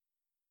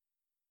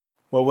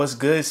Well, what's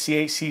good,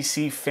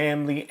 CHCC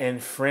family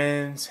and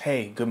friends?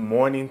 Hey, good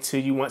morning to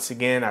you once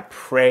again. I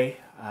pray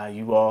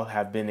you all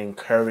have been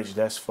encouraged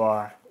thus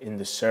far in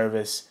the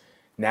service.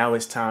 Now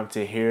it's time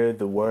to hear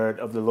the word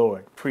of the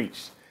Lord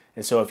preached.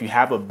 And so if you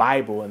have a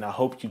Bible, and I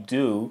hope you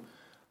do,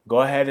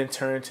 go ahead and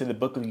turn to the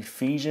book of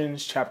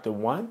Ephesians chapter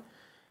 1,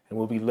 and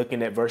we'll be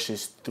looking at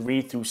verses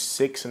 3 through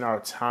 6 in our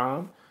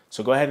time.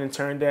 So go ahead and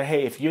turn there.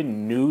 Hey, if you're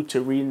new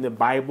to reading the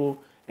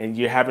Bible, and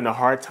you're having a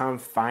hard time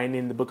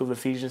finding the book of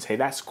Ephesians, hey,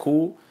 that's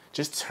cool.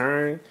 Just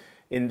turn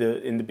in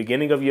the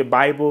beginning of your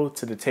Bible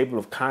to the table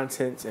of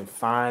contents and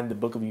find the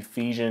book of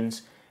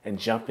Ephesians and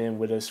jump in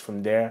with us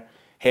from there.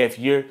 Hey, if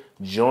you're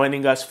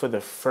joining us for the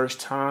first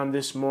time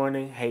this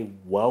morning, hey,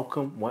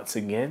 welcome once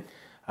again.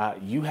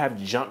 You have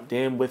jumped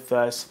in with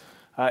us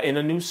in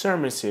a new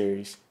sermon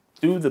series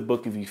through the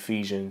book of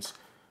Ephesians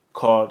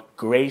called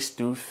Grace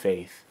Through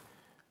Faith,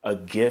 a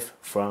Gift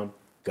from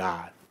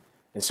God.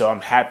 And so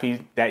I'm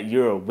happy that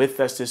you're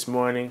with us this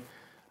morning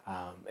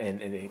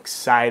and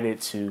excited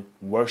to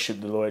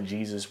worship the Lord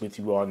Jesus with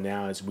you all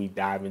now as we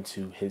dive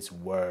into his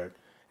word.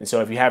 And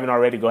so if you haven't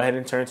already, go ahead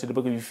and turn to the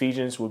book of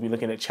Ephesians. We'll be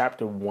looking at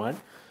chapter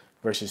 1,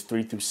 verses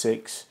 3 through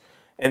 6.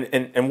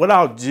 And what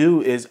I'll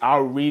do is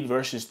I'll read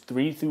verses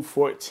 3 through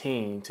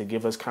 14 to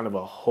give us kind of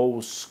a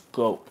whole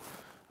scope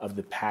of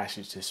the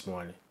passage this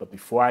morning. But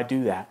before I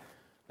do that,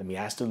 let me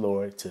ask the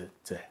Lord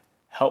to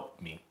help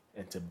me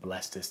and to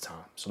bless this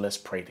time. So let's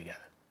pray together.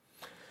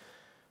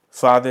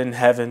 Father in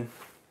heaven,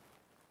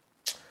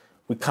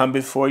 we come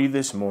before you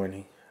this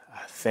morning,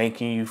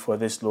 thanking you for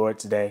this, Lord,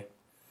 today.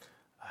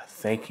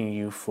 Thanking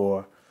you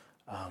for,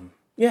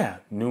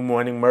 new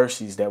morning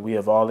mercies that we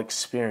have all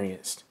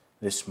experienced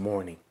this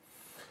morning.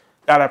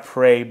 God, I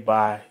pray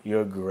by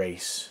your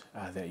grace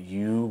that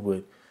you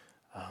would,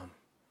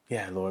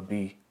 Lord,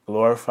 be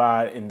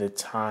glorified in the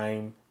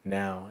time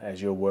now as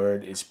your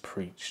word is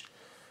preached.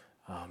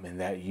 And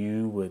that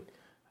you would,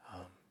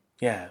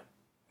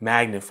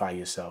 magnify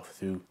yourself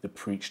through the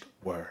preached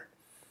word.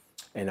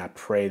 And I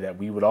pray that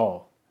we would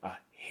all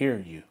hear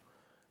you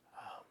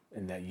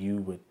and that you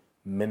would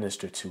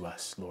minister to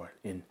us, Lord,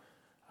 in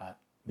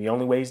the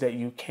only ways that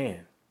you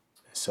can.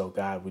 So,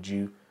 God, would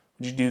you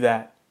do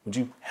that? Would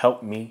you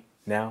help me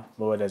now,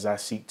 Lord, as I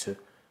seek to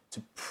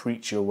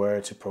preach your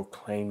word, to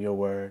proclaim your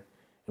word?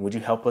 And would you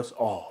help us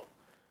all,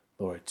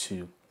 Lord,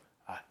 to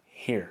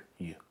hear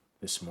you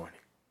this morning?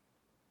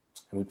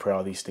 And we pray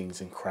all these things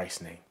in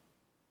Christ's name.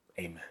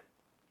 Amen.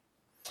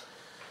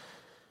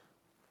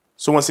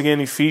 So once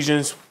again,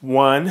 Ephesians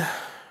 1,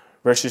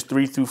 verses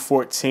 3 through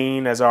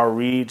 14, as I'll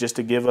read, just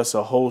to give us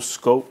a whole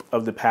scope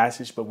of the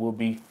passage, but we'll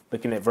be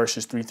looking at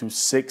verses 3 through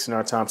 6 in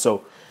our time.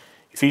 So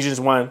Ephesians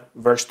 1,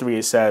 verse 3,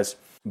 it says,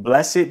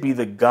 "Blessed be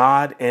the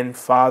God and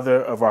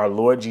Father of our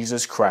Lord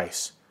Jesus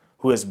Christ,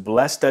 who has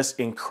blessed us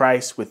in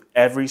Christ with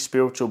every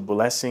spiritual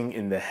blessing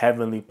in the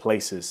heavenly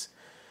places,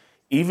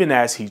 even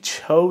as he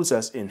chose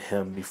us in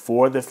him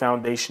before the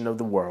foundation of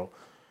the world,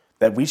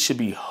 that we should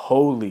be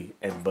holy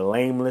and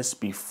blameless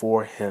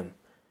before him.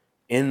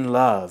 In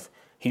love,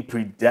 he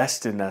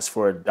predestined us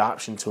for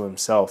adoption to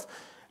himself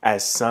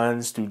as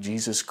sons through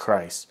Jesus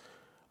Christ,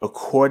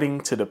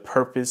 according to the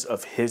purpose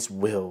of his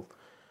will,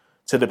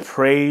 to the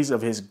praise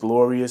of his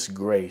glorious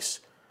grace,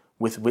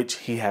 with which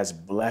he has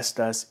blessed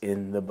us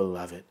in the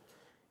beloved.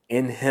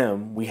 In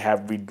him we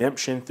have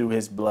redemption through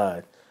his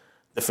blood,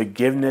 the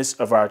forgiveness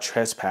of our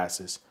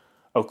trespasses,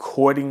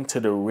 according to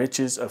the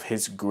riches of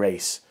his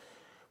grace,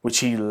 which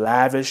he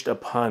lavished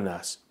upon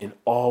us in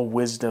all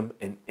wisdom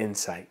and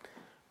insight,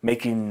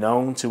 making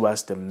known to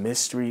us the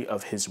mystery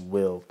of his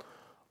will,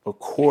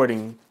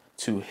 according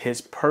to his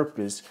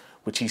purpose,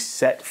 which he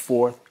set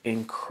forth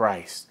in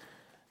Christ,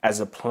 as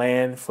a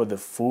plan for the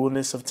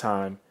fullness of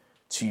time,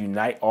 to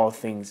unite all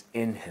things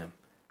in him,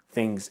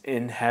 things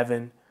in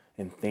heaven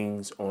and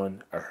things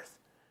on earth.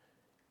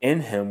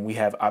 In him we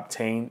have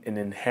obtained an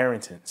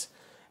inheritance,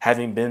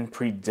 having been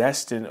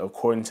predestined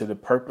according to the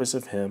purpose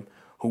of him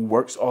who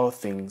works all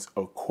things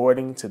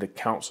according to the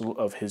counsel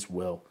of his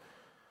will,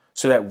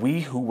 so that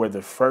we who were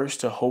the first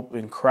to hope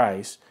in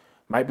Christ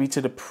might be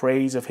to the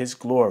praise of his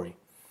glory.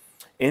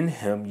 In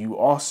him you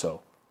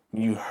also,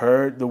 when you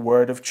heard the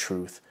word of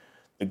truth,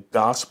 the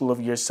gospel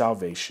of your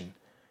salvation,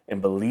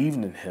 and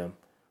believed in him,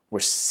 were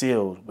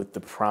sealed with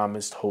the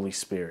promised Holy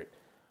Spirit,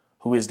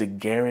 who is the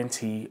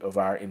guarantee of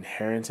our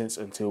inheritance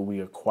until we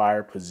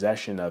acquire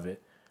possession of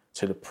it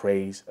to the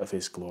praise of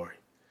his glory."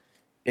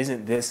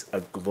 Isn't this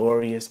a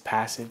glorious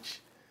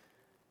passage?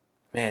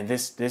 Man,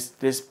 this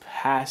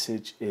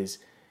passage is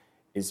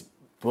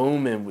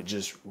booming with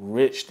just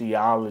rich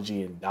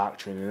theology and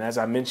doctrine. And as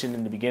I mentioned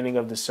in the beginning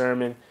of the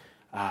sermon,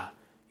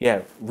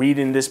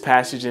 reading this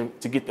passage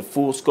and to get the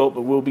full scope,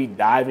 but we'll be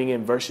diving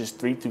in verses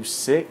 3 through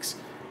 6,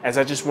 as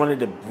I just wanted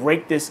to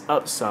break this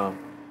up some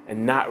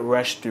and not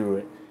rush through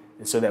it,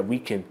 and so that we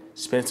can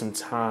spend some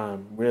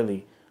time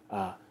really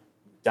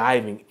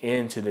diving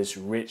into this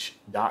rich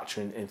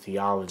doctrine and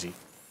theology.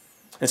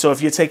 And so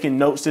if you're taking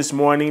notes this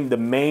morning, the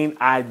main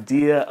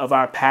idea of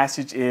our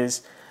passage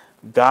is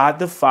God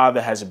the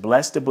Father has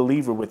blessed the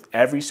believer with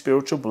every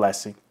spiritual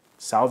blessing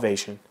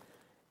salvation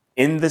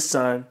in the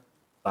Son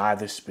by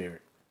the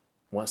Spirit.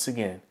 Once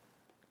again,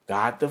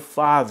 God the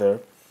Father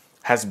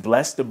has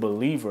blessed the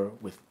believer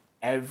with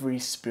every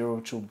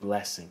spiritual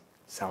blessing,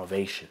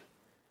 salvation,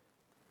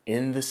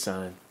 in the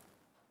Son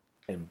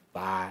and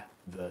by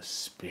the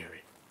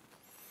Spirit.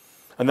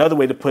 Another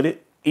way to put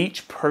it,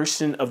 each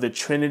person of the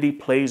Trinity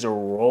plays a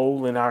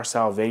role in our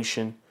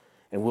salvation,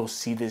 and we'll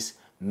see this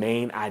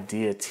main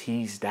idea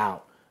teased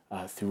out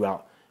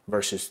throughout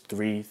verses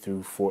 3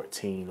 through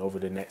 14 over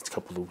the next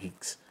couple of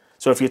weeks.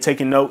 So if you're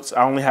taking notes,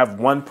 I only have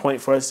 1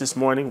 point for us this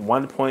morning,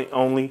 1 point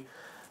only.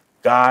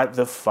 God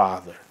the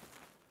Father.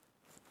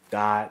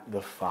 God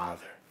the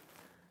Father.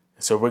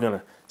 And so we're going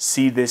to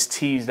see this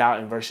teased out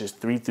in verses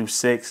 3 through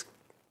 6.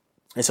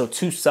 And so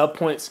 2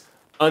 subpoints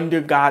under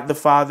God the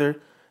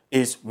Father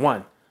is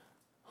 1,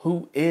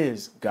 who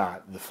is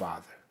God the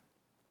Father?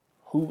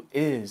 Who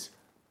is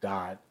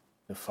God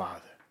the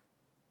Father?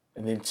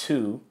 And then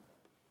 2,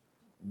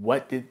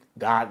 what did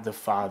God the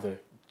Father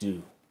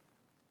do?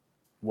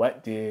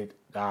 What did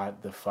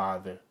God the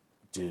Father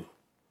do?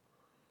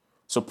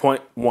 So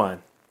point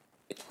 1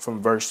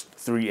 from verse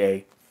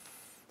 3a,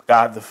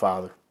 God the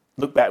Father.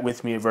 Look back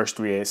with me at verse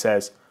 3a. It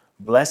says,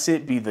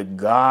 "Blessed be the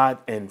God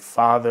and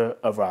Father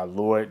of our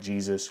Lord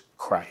Jesus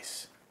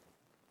Christ."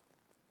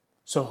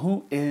 So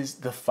who is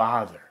the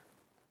Father?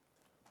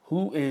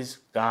 Who is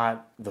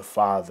God the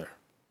Father?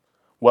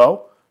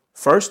 Well,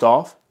 first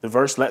off, the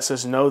verse lets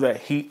us know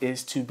that he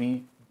is to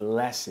be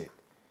blessed.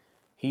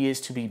 He is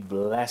to be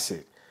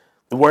blessed.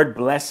 The word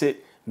blessed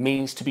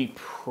means to be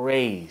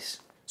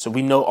praised. So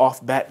we know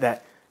off bat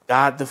that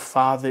God the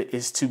Father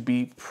is to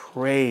be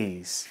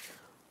praised.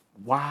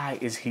 Why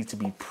is he to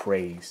be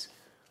praised?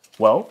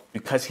 Well,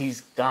 because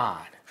he's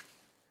God.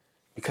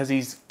 Because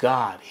he's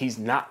God. He's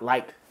not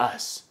like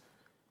us.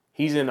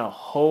 He's in a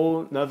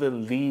whole nother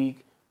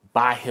league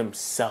by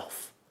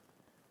himself.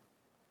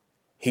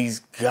 He's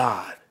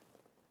God.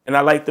 And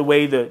I like the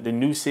way the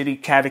New City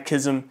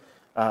Catechism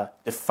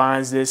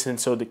defines this. And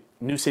so the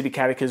New City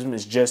Catechism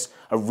is just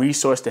a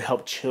resource to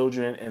help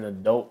children and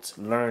adults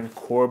learn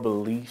core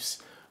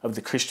beliefs of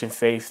the Christian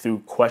faith through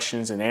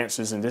questions and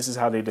answers. And this is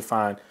how they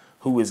define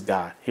who is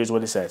God. Here's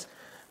what it says.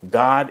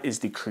 God is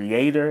the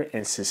creator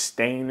and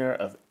sustainer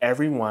of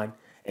everyone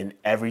and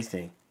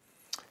everything.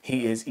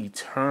 He is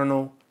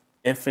eternal,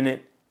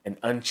 infinite, and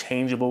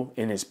unchangeable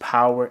in his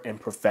power and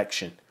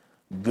perfection,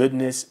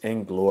 goodness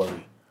and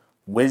glory,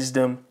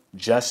 wisdom,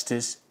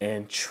 justice,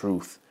 and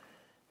truth.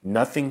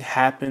 Nothing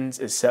happens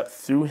except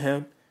through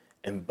him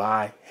and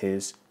by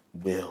his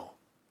will.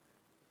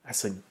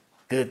 That's a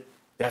good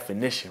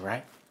definition,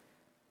 right?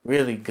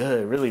 Really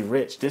good, really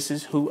rich. This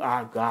is who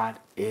our God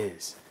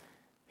is.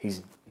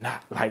 He's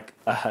not like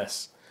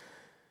us.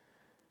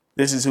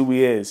 This is who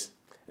he is.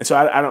 And so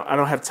I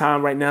don't have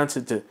time right now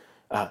to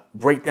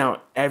break down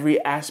every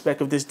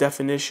aspect of this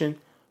definition,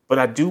 but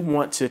I do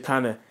want to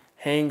kind of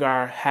hang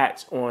our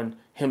hats on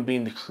him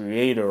being the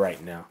creator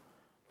right now.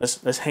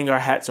 Let's hang our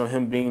hats on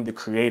him being the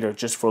creator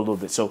just for a little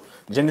bit. So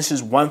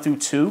Genesis 1 through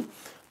 2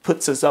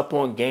 puts us up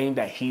on game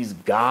that he's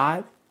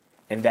God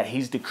and that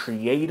he's the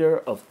creator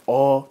of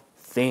all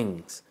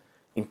things,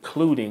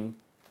 including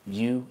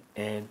you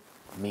and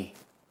me.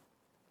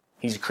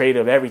 He's the creator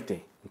of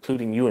everything,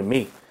 including you and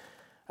me.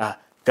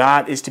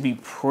 God is to be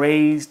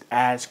praised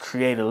as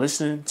creator.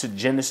 Listen to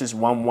Genesis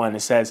 1:1.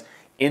 It says,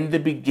 "In the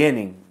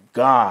beginning,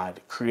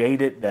 God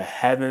created the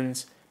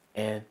heavens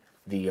and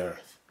the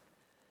earth."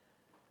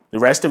 The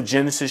rest of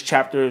Genesis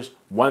chapters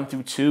 1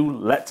 through 2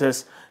 lets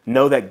us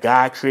know that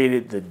God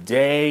created the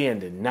day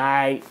and the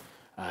night.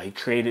 He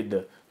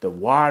created the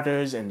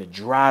waters and the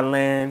dry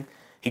land.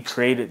 He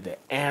created the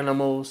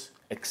animals,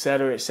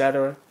 etc.,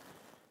 etc.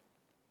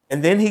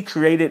 And then he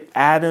created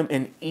Adam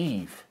and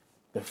Eve,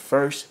 the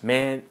first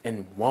man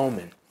and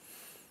woman,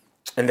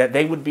 and that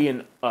they would be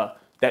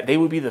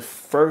the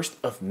first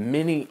of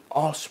many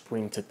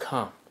offspring to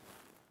come.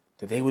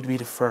 That they would be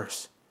the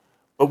first.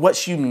 But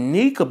what's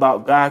unique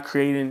about God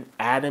creating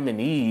Adam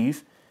and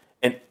Eve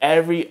and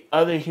every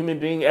other human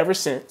being ever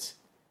since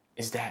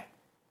is that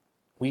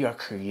we are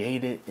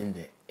created in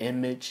the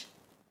image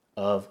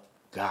of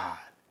God.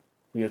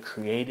 We are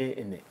created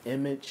in the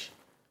image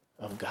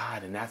of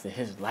God and after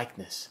his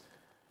likeness.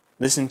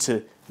 Listen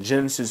to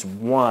Genesis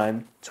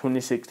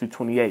 1:26 through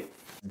 28.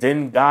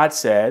 Then God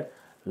said,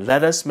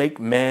 "Let us make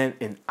man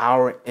in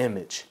our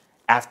image,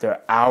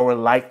 after our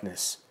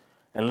likeness,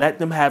 and let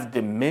them have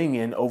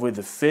dominion over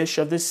the fish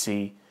of the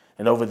sea,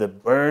 and over the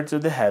birds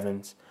of the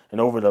heavens,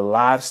 and over the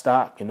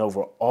livestock, and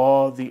over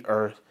all the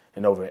earth,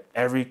 and over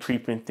every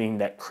creeping thing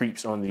that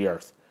creeps on the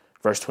earth."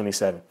 Verse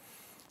 27.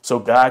 So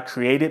God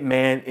created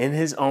man in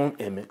his own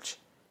image.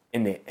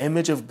 In the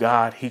image of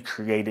God, he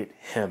created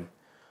him.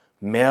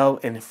 Male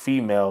and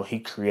female, he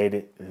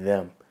created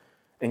them.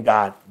 And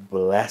God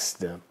blessed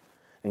them.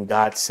 And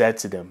God said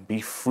to them,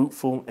 "Be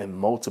fruitful and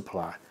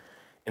multiply,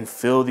 and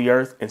fill the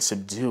earth and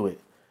subdue it,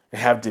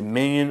 and have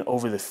dominion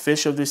over the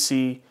fish of the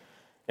sea,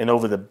 and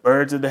over the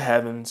birds of the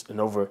heavens, and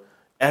over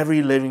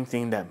every living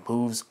thing that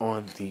moves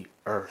on the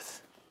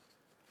earth."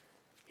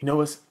 You know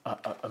what's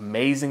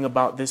amazing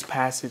about this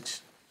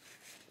passage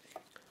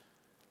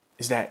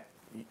is that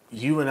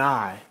you and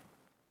I,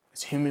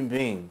 as human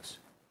beings,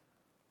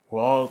 were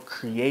all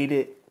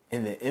created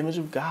in the image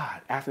of God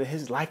after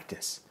his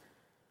likeness.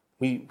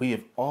 We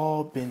have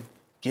all been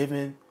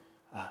given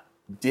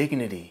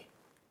dignity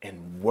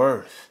and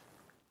worth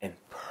and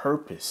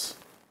purpose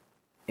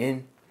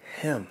in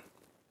him,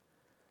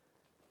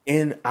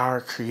 in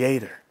our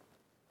Creator.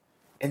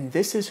 And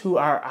this is who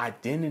our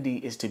identity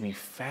is to be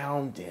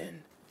found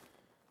in.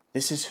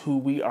 This is who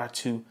we are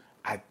to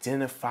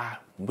identify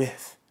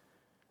with.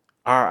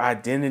 Our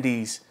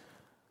identities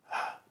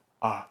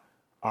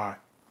are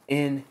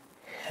in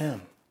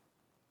him.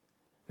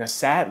 Now,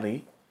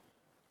 sadly,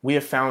 we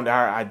have found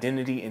our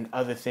identity in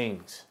other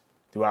things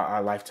throughout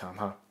our lifetime,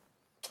 huh?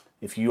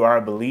 If you are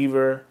a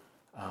believer,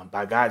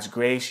 by God's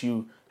grace,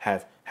 you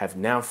have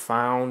now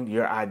found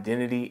your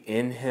identity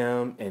in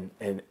him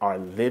and are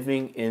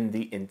living in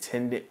the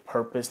intended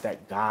purpose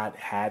that God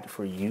had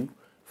for you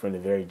from the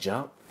very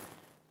jump.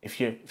 If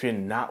you're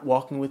not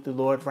walking with the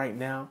Lord right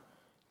now,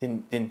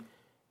 then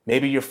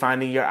maybe you're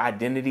finding your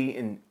identity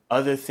in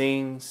other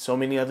things, so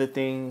many other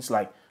things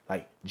like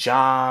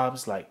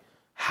jobs, like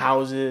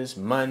houses,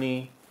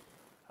 money,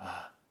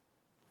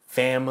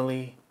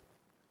 family,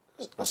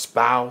 a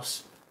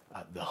spouse,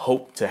 the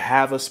hope to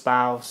have a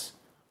spouse,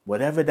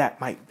 whatever that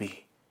might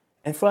be.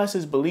 And for us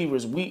as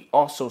believers, we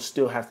also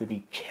still have to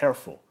be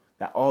careful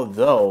that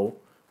although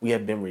we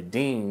have been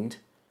redeemed,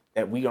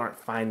 that we aren't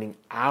finding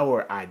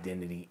our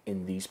identity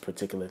in these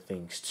particular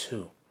things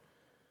too.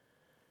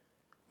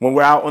 When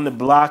we're out on the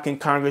block in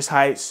Congress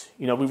Heights,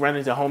 we run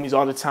into homies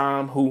all the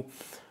time who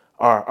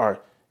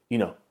are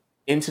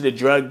into the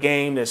drug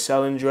game. They're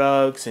selling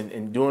drugs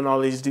and doing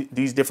all these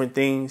different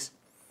things.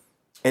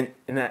 And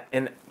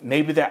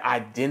maybe their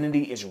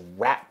identity is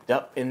wrapped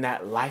up in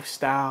that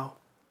lifestyle.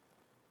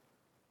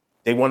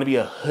 They want to be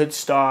a hood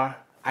star.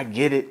 I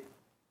get it.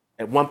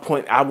 At one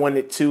point, I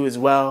wanted to as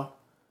well.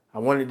 I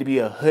wanted to be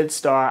a hood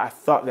star. I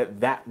thought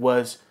that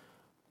was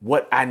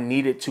what I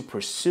needed to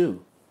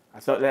pursue. I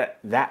thought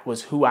that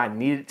was who I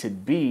needed to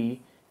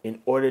be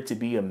in order to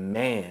be a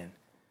man.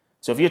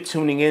 So if you're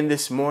tuning in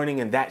this morning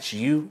and that's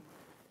you,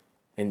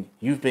 and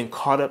you've been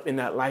caught up in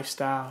that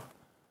lifestyle,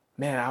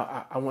 man,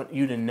 I want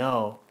you to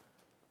know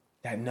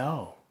that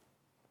no,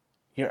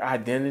 your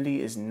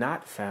identity is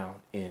not found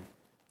in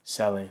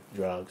selling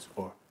drugs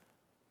or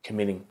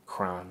committing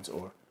crimes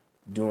or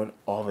doing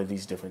all of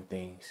these different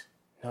things.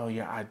 No,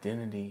 your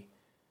identity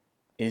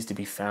is to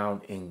be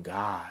found in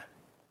God,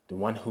 the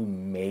one who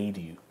made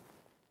you,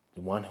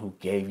 the one who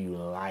gave you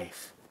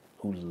life,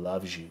 who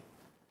loves you.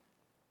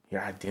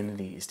 Your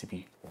identity is to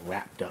be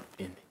wrapped up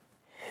in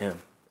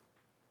him.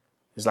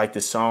 It's like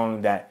the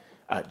song that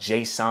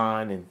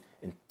Jason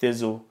and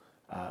Thizzle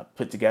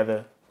put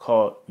together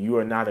called "You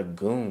Are Not a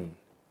Goon."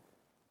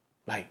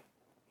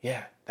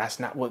 That's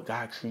not what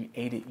God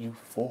created you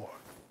for.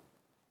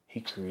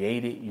 He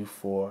created you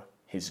for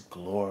his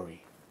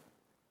glory,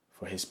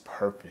 for his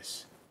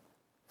purpose,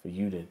 for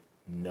you to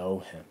know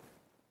him,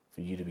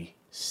 for you to be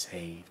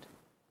saved.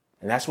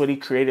 And that's what he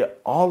created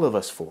all of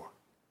us for,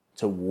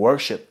 to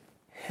worship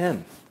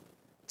him,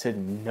 to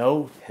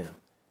know him,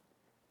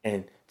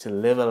 and to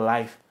live a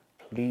life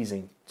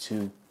pleasing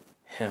to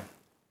him.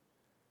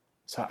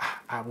 So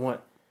I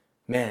want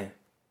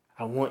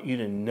you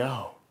to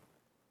know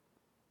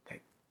that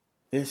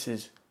this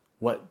is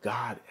what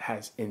God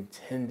has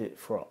intended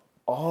for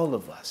all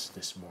of us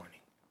this morning.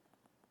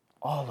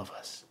 All of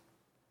us.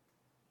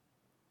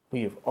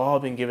 We have all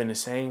been given the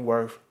same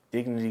worth,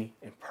 dignity,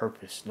 and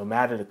purpose, no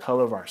matter the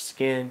color of our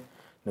skin,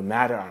 no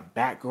matter our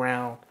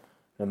background,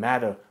 no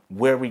matter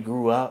where we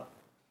grew up.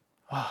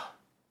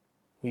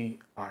 We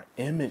are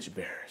image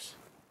bearers,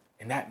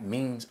 and that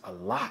means a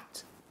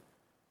lot.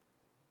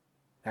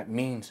 That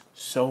means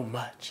so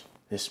much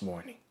this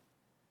morning.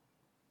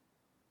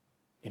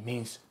 It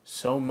means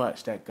so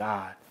much that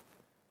God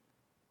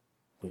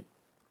would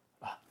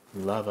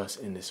love us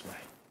in this way,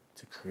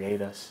 to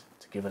create us,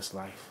 to give us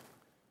life,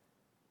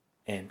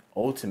 and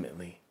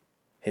ultimately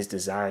his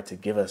desire to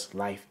give us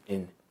life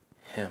in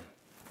him,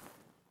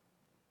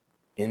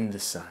 in the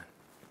Son.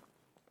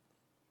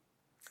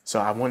 So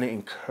I want to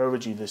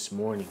encourage you this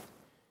morning,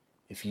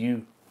 if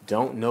you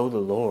don't know the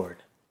Lord,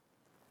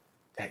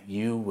 that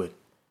you would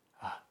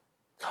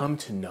come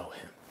to know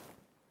him,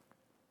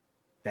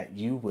 that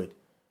you would,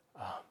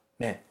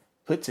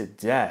 put to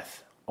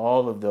death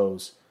all of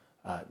those,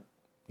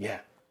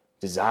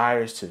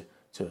 desires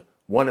to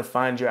want to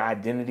find your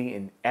identity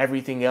in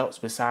everything else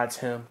besides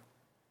him,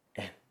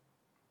 and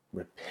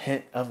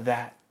repent of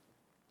that,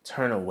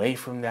 turn away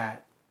from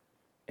that,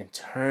 and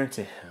turn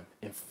to him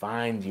and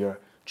find your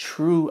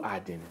true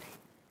identity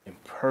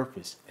and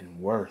purpose and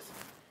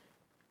worth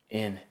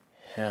in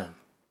him.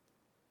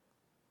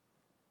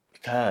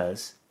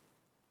 Because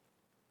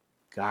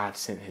God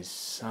sent his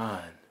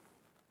Son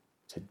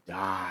to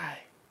die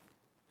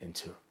and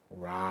to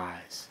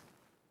rise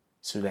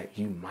so that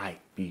you might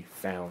be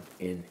found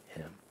in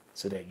him,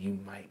 so that you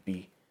might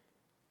be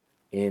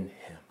in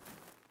him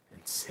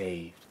and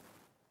saved.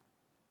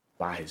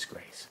 by his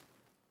grace.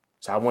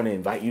 So I want to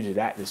invite you to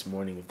that this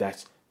morning. If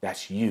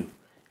that's you,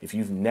 if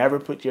you've never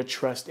put your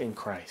trust in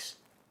Christ,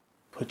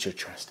 put your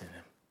trust in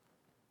him.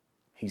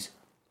 He's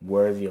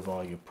worthy of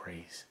all your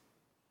praise.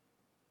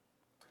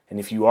 And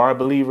if you are a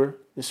believer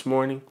this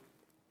morning,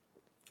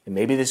 and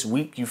maybe this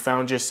week you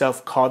found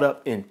yourself caught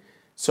up in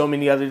so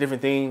many other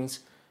different things,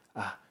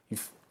 you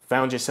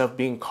found yourself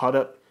being caught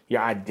up,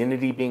 your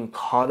identity being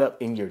caught up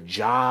in your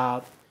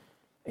job,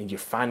 and you're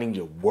finding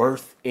your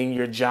worth in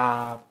your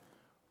job,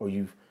 or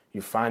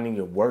you're finding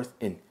your worth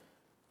in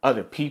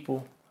other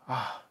people.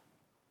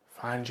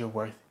 Find your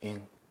worth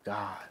in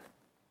God.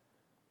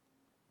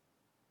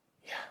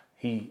 Yeah,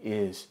 he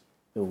is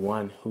the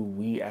one who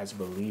we as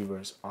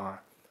believers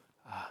are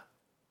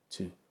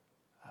to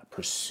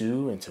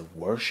pursue and to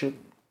worship.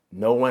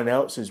 No one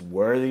else is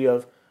worthy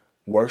of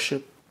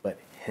worship but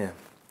him.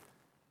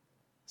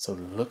 So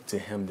look to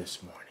him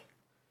this morning.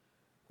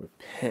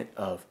 Repent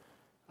of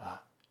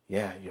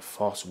your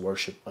false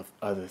worship of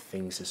other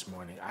things this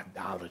morning,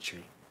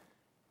 idolatry.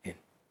 And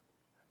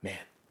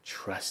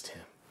trust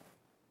him.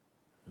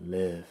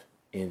 Live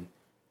in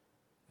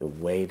the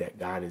way that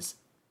God has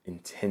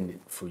intended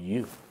for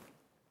you,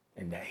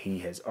 and that he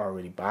has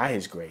already, by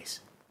his grace,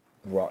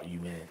 brought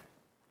you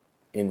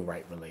in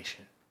right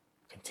relation.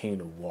 Continue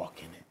to walk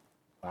in it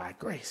by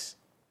grace.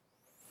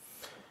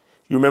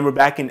 You remember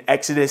back in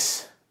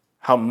Exodus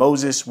how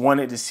Moses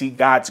wanted to see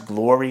God's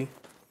glory?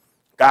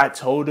 God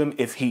told him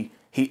if he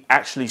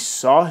actually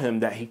saw him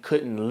that he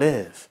couldn't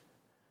live,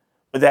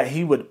 but that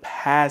he would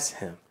pass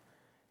him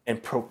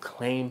and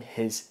proclaim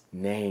his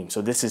name.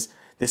 So this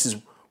is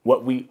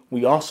what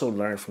we also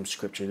learn from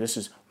Scripture. This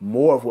is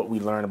more of what we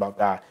learn about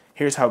God.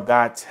 Here's how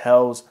God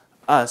tells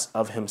us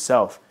of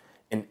himself.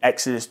 In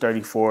Exodus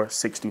 34,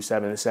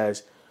 6-7, it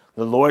says,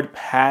 "The Lord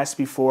passed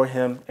before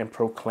him and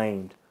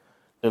proclaimed,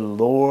 the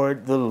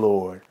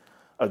Lord,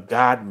 a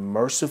God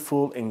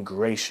merciful and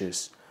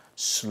gracious,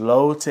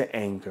 slow to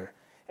anger,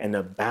 and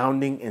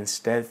abounding in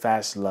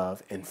steadfast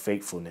love and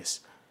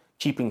faithfulness,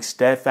 keeping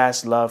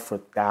steadfast love for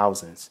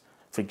thousands,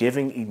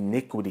 forgiving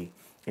iniquity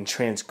and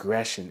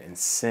transgression and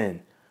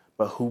sin,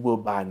 but who will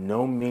by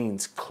no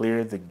means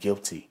clear the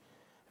guilty,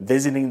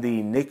 visiting the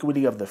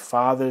iniquity of the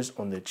fathers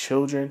on the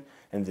children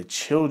and the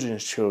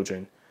children's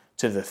children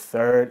to the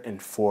third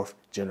and fourth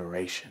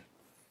generation."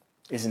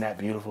 Isn't that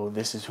beautiful?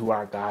 This is who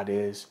our God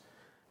is.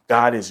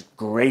 God is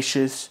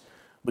gracious,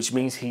 which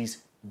means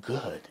he's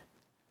good.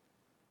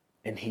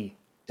 And he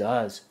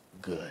does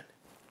good.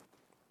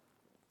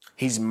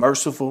 He's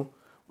merciful,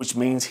 which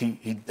means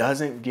he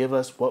doesn't give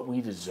us what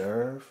we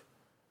deserve.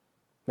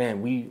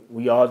 Man,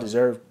 we all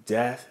deserve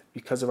death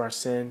because of our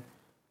sin,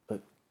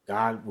 but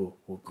God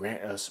will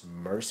grant us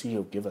mercy.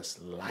 He'll give us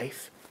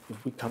life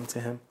if we come to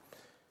him.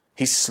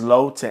 He's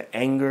slow to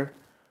anger,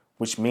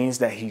 which means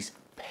that he's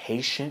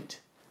patient.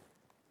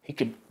 He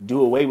could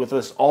do away with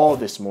us all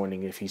this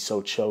morning if he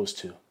so chose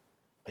to,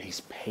 but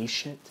he's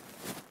patient.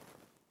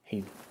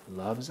 He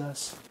loves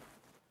us.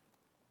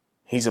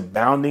 He's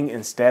abounding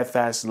in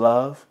steadfast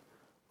love,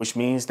 which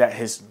means that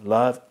his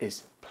love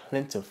is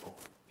plentiful.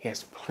 He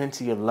has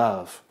plenty of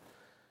love,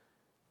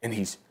 and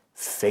he's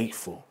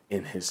faithful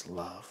in his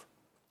love.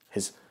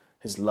 His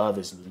love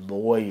is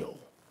loyal,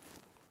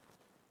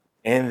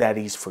 and that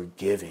he's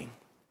forgiving.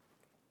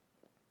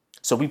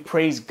 So we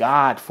praise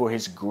God for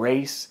his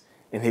grace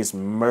and his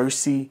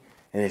mercy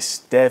and his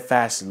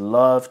steadfast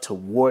love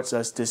towards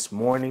us this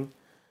morning.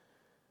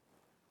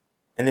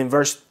 And then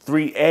verse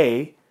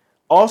 3a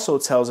also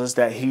tells us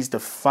that he's the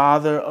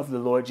Father of the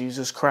Lord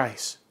Jesus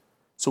Christ.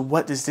 So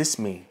what does this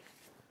mean?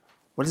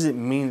 What does it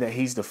mean that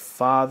he's the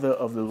Father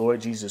of the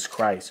Lord Jesus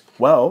Christ?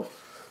 Well,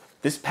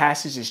 this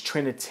passage is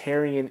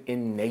Trinitarian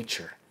in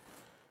nature.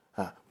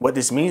 What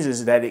this means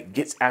is that it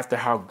gets after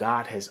how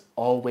God has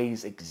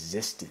always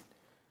existed,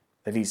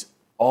 that he's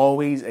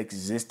always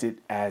existed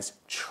as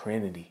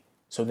Trinity.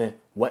 So then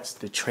what's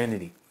the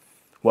Trinity?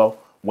 Well,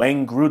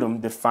 Wayne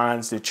Grudem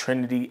defines the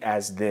Trinity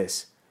as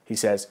this. He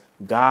says,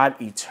 God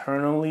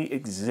eternally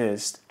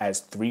exists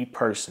as three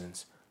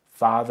persons,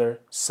 Father,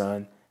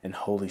 Son, and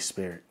Holy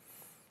Spirit.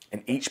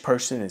 And each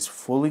person is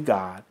fully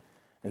God,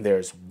 and there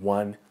is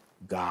one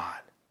God.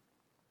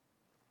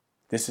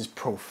 This is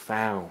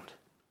profound.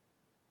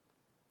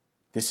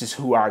 This is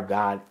who our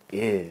God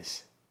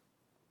is.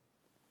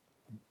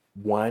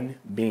 One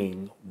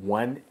being,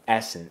 one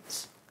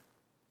essence,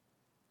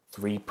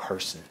 three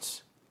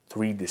persons,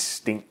 three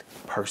distinct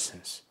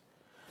persons.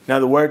 Now,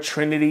 the word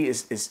Trinity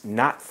is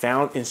not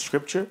found in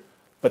Scripture,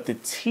 but the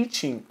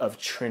teaching of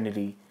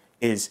Trinity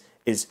is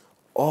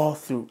all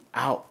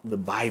throughout the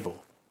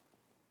Bible.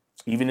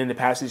 Even in the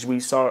passage we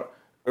saw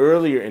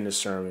earlier in the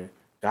sermon,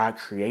 God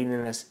creating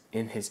us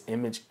in his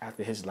image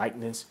after his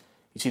likeness.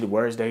 You see the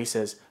words there, he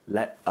says,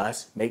 let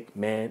us make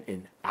man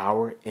in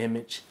our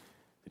image.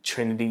 The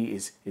Trinity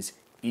is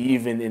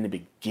even in the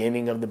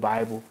beginning of the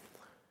Bible.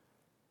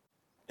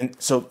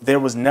 And so there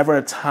was never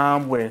a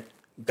time where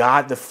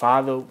God the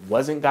Father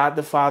wasn't God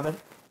the Father,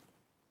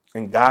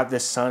 and God the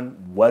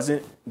Son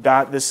wasn't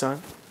God the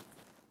Son,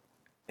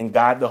 and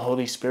God the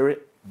Holy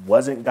Spirit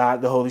wasn't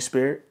God the Holy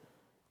Spirit.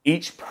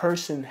 Each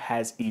person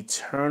has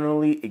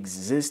eternally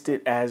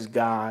existed as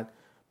God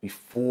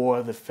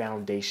before the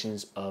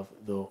foundations of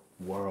the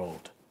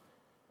world.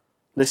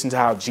 Listen to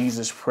how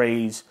Jesus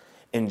prays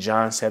in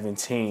John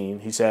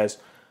 17. He says,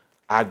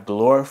 I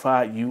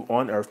glorified you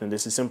on earth. And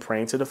this is him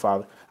praying to the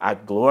Father. I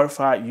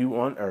glorified you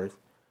on earth,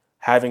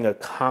 having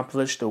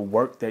accomplished the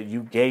work that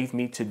you gave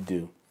me to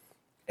do.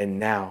 And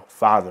now,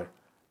 Father,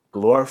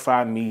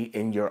 glorify me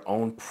in your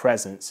own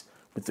presence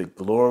with the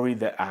glory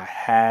that I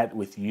had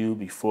with you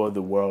before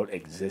the world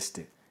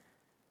existed.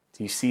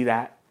 Do you see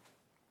that?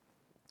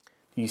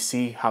 Do you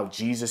see how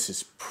Jesus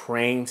is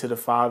praying to the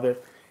Father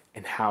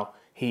and how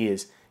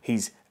he's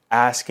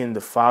asking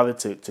the Father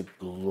to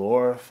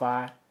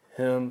glorify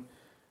him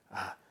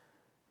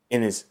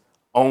in his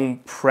own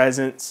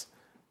presence,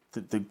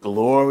 the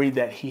glory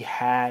that he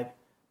had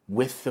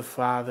with the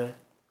Father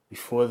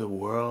before the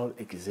world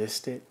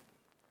existed?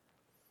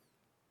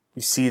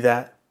 You see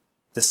that?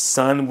 The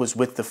Son was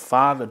with the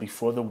Father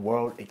before the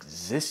world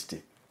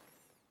existed.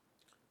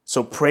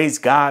 So praise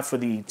God for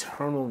the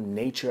eternal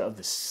nature of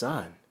the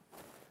Son.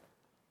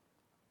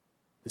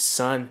 The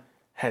Son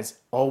has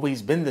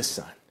always been the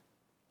Son.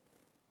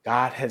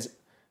 God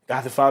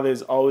the Father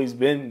has always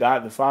been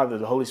God the Father.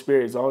 The Holy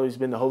Spirit has always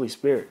been the Holy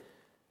Spirit.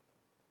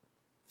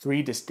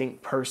 Three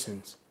distinct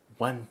persons,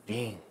 one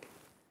being,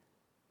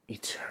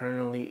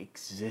 eternally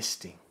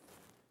existing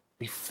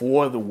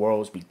before the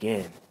worlds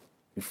began,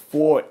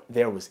 before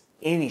there was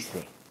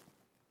anything.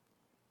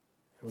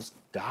 It was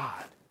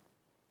God.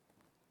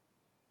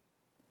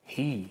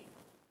 He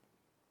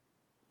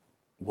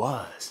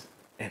was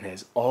and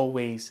has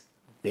always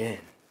been.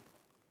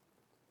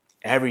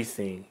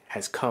 Everything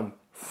has come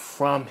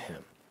from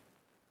him.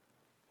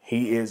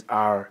 He is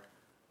our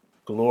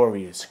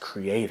glorious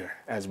creator,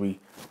 as we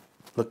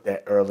looked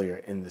at earlier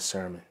in the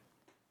sermon.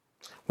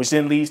 Which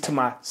then leads to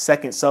my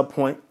second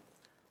subpoint.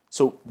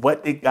 So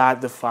what did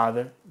God the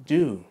Father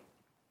do?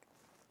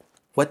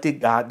 What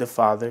did God the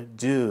Father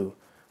do?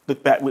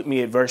 Look back with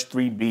me at verse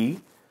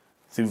 3b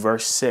through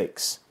verse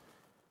 6.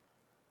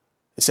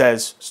 It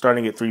says,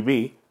 starting at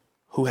 3b,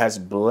 who has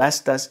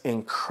blessed us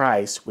in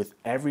Christ with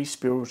every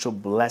spiritual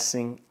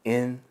blessing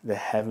in the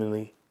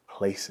heavenly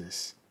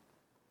places.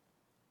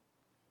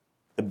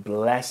 The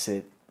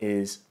blessed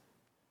is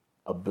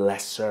a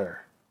blesser.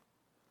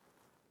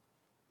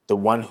 The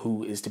one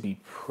who is to be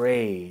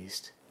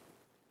praised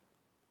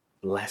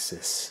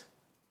blesses.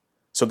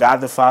 So God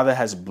the Father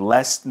has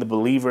blessed the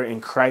believer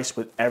in Christ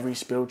with every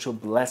spiritual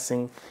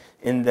blessing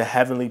in the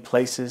heavenly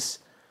places.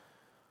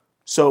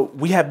 So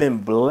we have been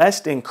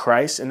blessed in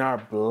Christ, and our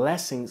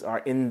blessings are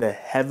in the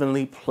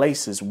heavenly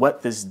places.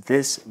 What does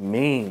this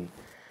mean?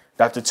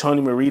 Dr.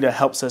 Tony Merida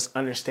helps us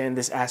understand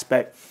this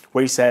aspect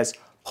where he says,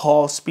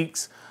 Paul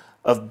speaks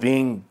of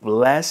being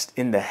blessed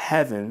in the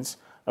heavens,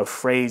 a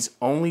phrase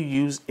only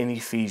used in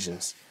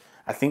Ephesians.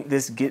 I think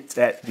this gets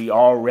at the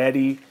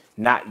already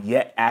not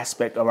yet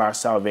aspect of our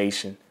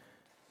salvation.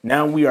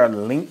 Now we are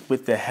linked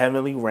with the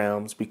heavenly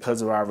realms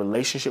because of our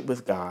relationship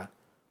with God.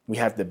 We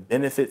have the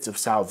benefits of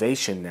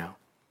salvation now,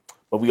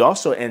 but we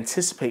also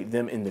anticipate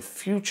them in the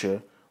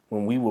future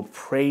when we will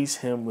praise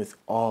him with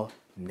all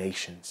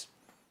nations.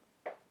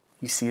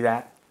 You see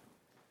that?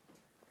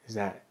 Is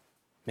that,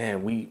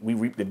 man, we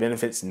reap the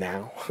benefits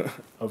now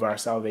of our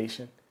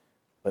salvation,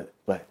 but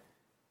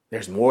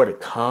there's more to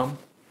come.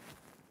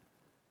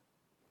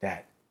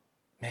 That,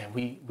 man,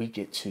 we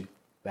get to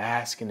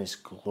bask in his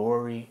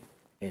glory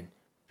and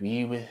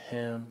be with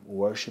him,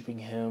 worshiping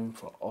him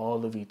for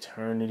all of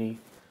eternity.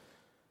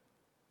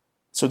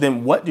 So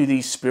then what do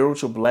these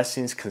spiritual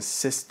blessings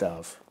consist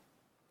of?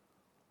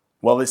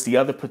 Well, it's the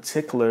other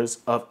particulars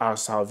of our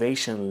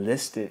salvation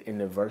listed in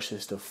the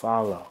verses to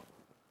follow.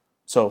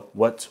 So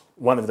what's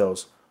one of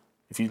those?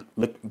 If you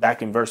look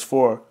back in verse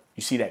 4,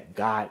 you see that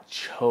God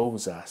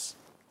chose us.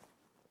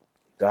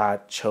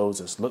 God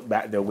chose us. Look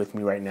back there with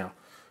me right now.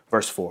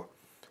 Verse 4.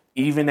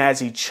 Even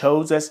as he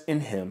chose us in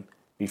him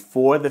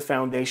before the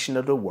foundation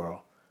of the world,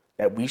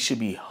 that we should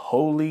be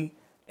holy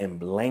and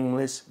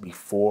blameless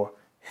before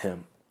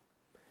him.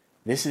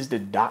 This is the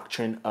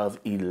doctrine of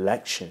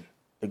election,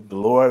 the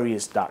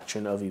glorious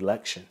doctrine of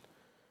election.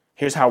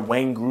 Here's how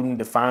Wayne Grudem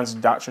defines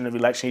the doctrine of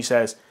election. He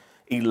says,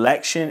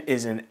 election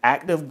is an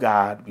act of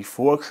God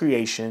before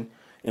creation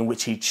in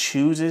which he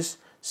chooses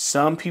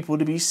some people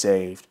to be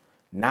saved,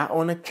 not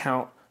on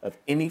account of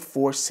any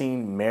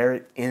foreseen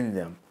merit in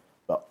them,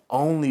 but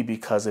only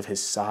because of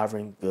his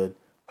sovereign good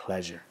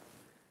pleasure.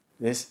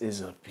 This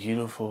is a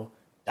beautiful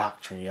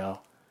doctrine,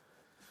 y'all.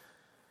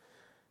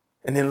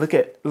 And then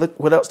look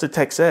what else the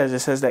text says. It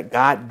says that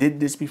God did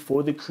this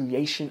before the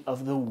creation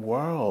of the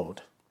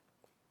world.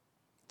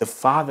 The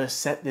Father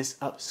set this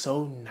up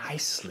so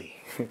nicely.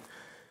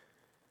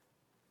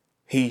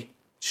 He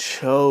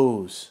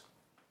chose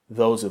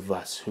those of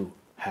us who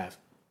have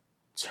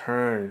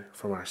turned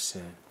from our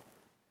sin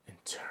and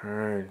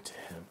turned to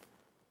him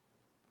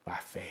by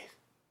faith.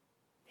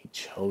 He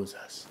chose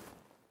us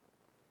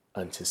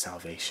unto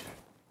salvation.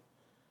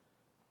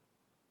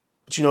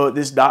 But you know what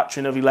this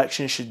doctrine of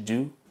election should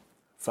do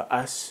for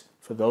us,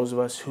 for those of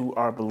us who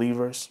are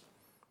believers?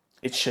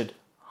 It should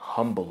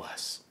humble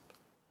us.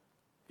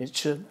 It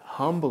should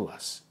humble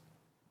us.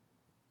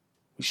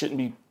 We shouldn't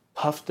be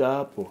puffed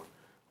up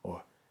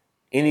or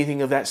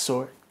anything of that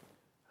sort.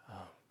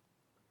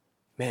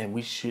 Man,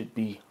 we should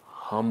be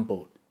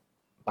humbled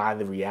by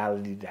the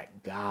reality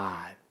that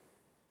God,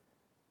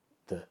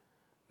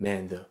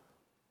 the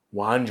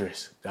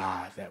wondrous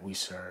God that we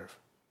serve,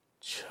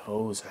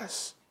 chose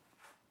us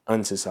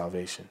unto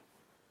salvation.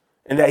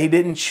 And that he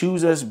didn't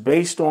choose us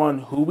based on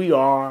who we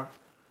are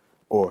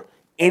or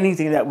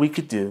anything that we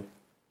could do.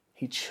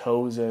 He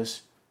chose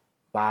us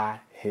by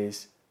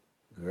his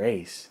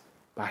grace,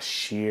 by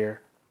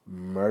sheer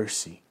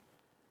mercy.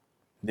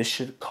 This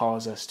should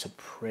cause us to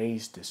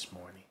praise this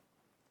morning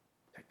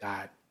that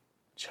God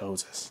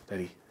chose us, that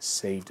he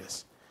saved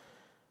us.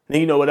 And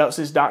then you know what else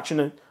this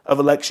doctrine of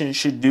election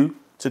should do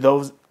to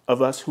those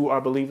of us who are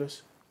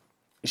believers?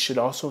 It should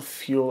also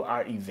fuel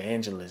our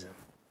evangelism.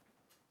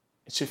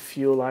 It should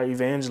fuel our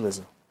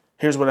evangelism.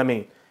 Here's what I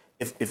mean.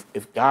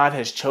 If God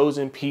has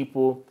chosen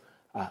people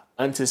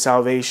unto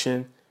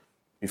salvation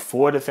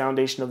before the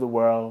foundation of the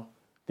world,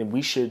 then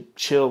we should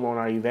chill on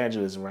our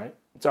evangelism, right?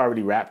 It's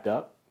already wrapped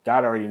up.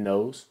 God already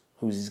knows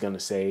who he's going to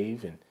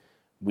save, and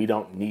we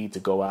don't need to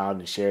go out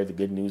and share the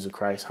good news of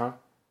Christ, huh?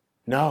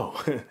 No,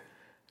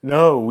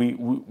 no,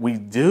 we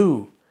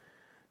do.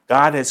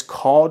 God has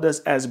called us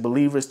as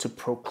believers to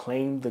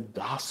proclaim the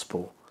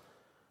gospel.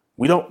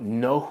 We don't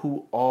know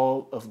who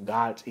all of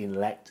God's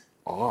elect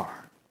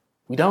are.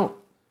 We don't.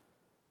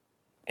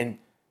 And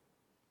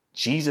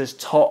Jesus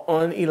taught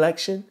on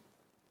election,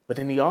 but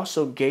then he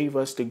also gave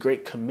us the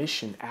Great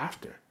Commission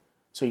after.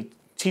 So he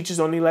teaches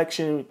on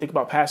election. Think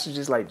about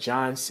passages like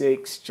John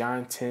 6,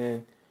 John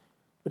 10.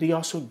 But he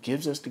also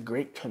gives us the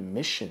Great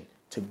Commission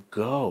to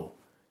go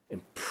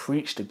and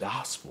preach the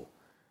gospel.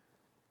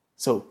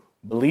 So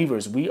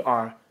believers, we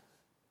are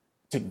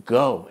to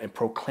go and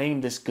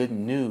proclaim this good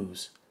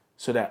news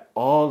so that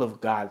all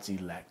of God's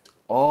elect,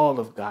 all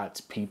of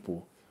God's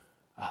people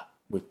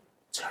would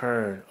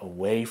turn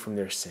away from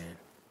their sin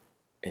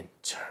and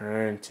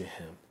turn to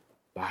him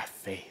by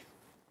faith,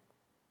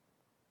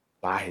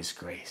 by his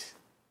grace.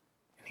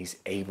 And he's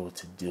able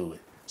to do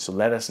it. So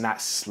let us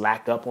not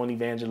slack up on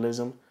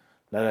evangelism.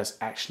 Let us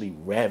actually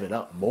rev it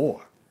up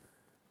more.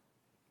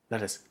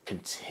 Let us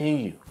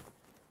continue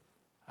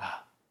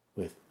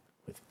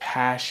with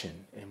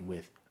passion and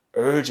with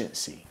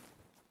urgency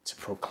to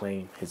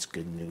proclaim his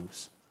good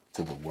news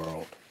to the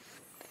world.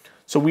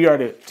 So we are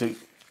to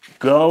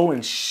go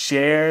and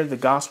share the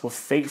gospel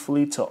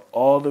faithfully to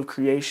all of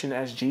creation,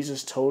 as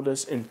Jesus told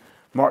us in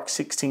Mark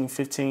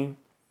 16:15.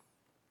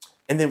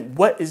 And then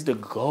what is the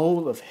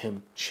goal of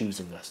him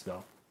choosing us,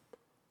 though?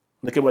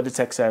 Look at what the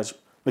text says.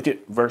 Look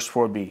at verse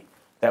 4b,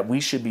 that we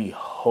should be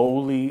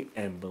holy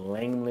and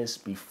blameless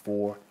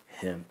before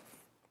him.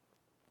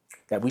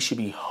 That we should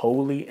be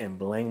holy and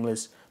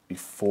blameless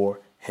before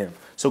him.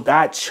 So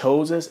God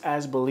chose us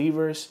as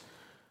believers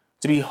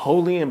to be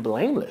holy and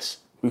blameless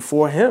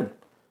before him.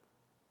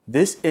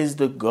 This is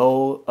the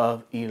goal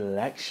of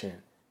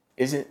election.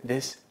 Isn't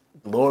this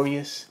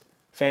glorious,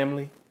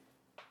 family?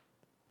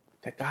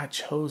 That God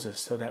chose us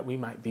so that we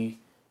might be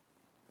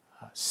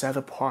set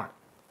apart,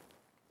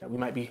 that we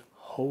might be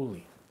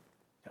holy,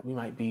 that we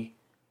might be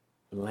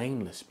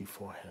blameless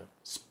before him,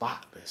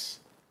 spotless,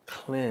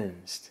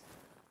 cleansed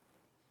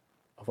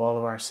of all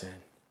of our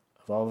sin,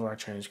 of all of our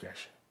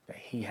transgression, that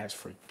he has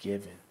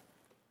forgiven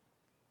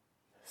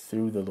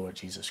through the Lord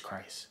Jesus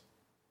Christ.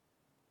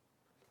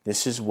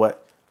 This is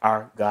what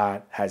our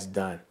God has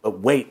done. But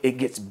wait, it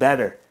gets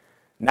better.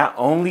 Not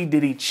only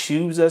did he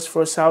choose us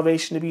for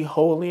salvation to be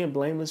holy and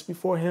blameless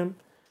before him,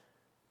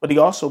 but he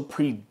also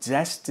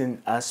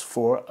predestined us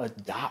for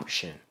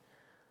adoption.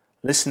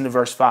 Listen to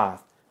verse 5.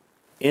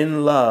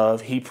 In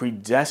love, he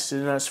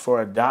predestined us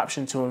for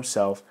adoption to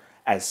himself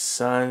as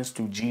sons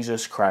through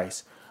Jesus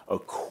Christ,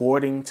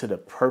 according to the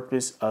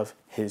purpose of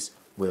his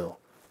will.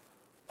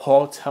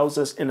 Paul tells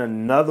us in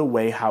another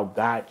way how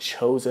God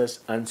chose us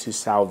unto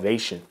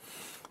salvation.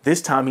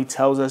 This time he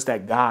tells us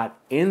that God,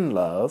 in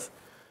love,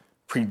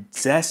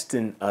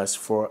 predestined us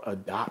for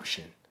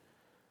adoption.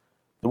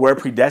 The word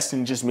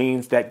predestined just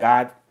means that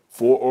God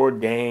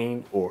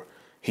foreordained, or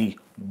he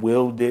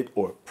willed it,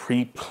 or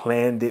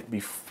pre-planned it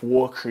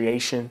before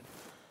creation.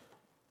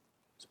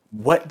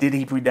 What did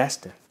he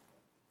predestine?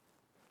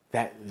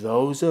 That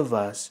those of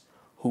us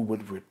who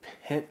would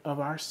repent of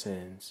our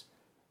sins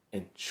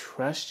and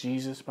trust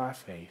Jesus by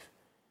faith,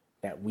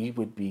 that we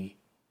would be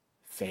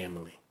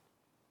family,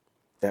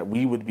 that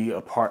we would be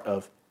a part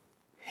of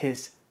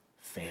his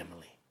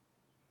family.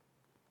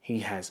 He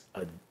has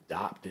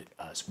adopted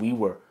us. We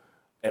were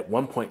at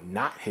one point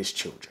not his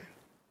children,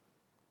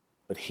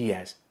 but he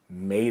has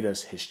made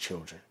us his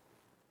children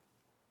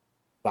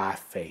by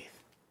faith,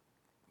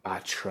 by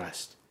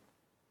trust,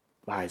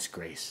 by his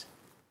grace.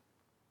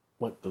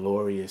 What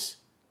glorious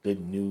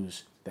good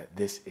news that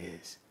this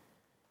is.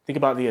 Think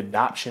about the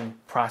adoption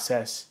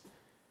process.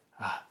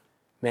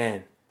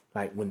 Man,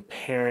 like when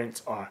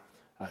parents are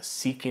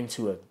seeking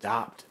to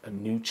adopt a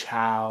new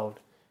child,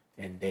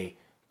 and they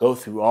go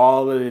through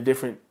all of the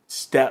different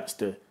steps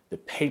to the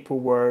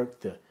paperwork,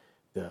 the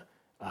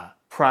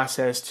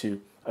process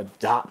to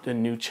adopt a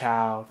new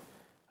child.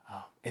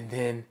 And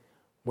then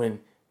when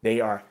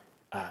they are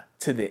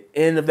to the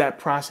end of that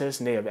process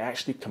and they have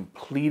actually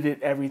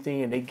completed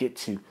everything and they get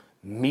to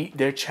meet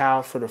their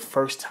child for the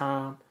first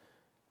time,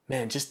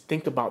 man, just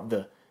think about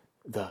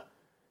the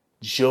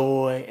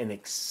joy and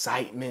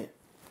excitement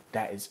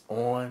that is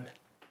on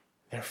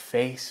their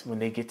face when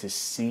they get to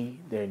see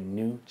their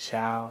new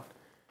child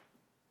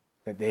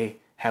that they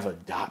have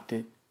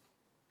adopted.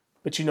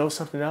 But you know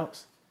something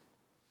else?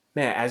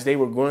 Man, as they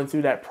were going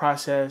through that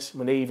process,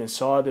 when they even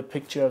saw the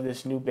picture of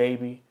this new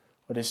baby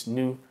or this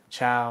new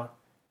child,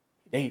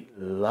 they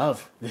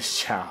loved this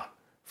child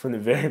from the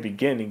very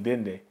beginning,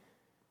 didn't they?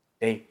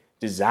 They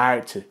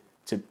desired to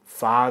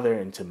father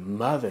and to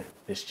mother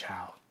this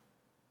child.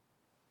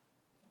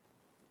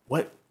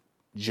 What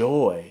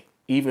joy,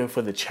 even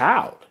for the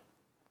child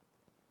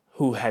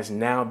who has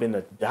now been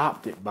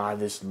adopted by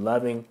this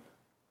loving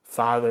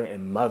father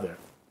and mother.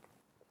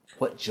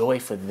 What joy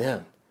for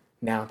them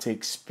now to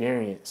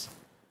experience,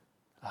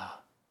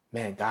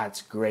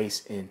 God's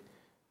grace in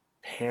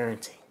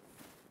parenting.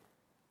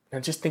 Now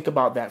just think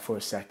about that for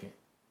a second.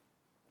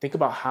 Think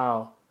about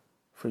how,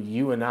 for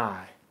you and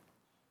I,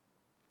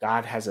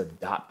 God has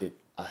adopted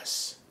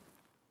us.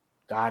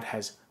 God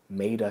has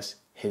made us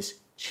his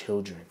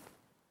children.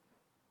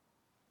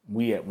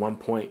 We at one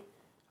point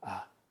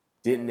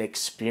didn't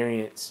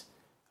experience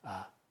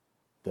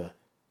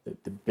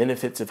the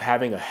benefits of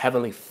having a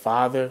heavenly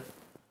Father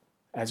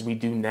as we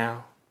do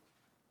now.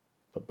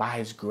 But by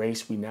his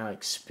grace, we now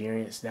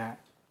experience that.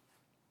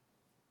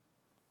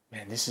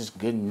 Man, this is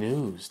good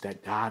news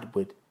that God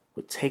would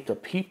take a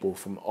people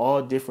from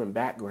all different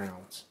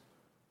backgrounds,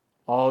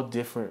 all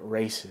different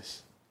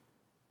races,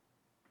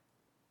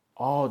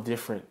 all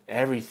different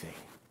everything,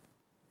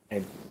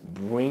 and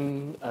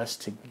bring us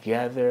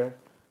together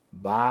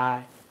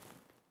by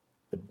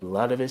the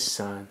blood of his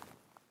Son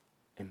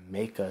and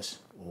make us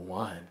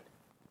one,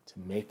 to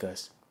make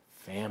us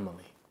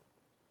family.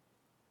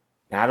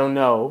 Now, I don't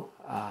know,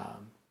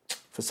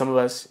 for some of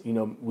us,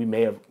 we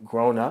may have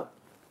grown up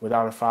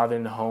without a father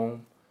in the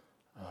home,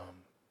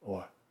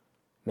 or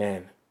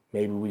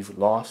maybe we've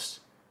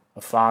lost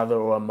a father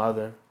or a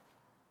mother,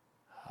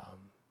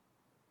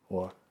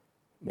 or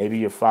maybe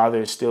your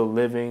father is still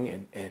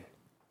living and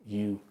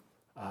you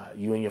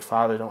and your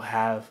father don't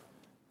have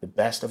the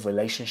best of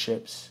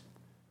relationships.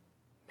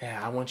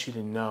 Man, I want you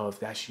to know, if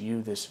that's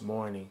you this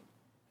morning,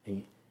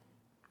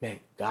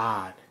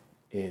 God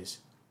is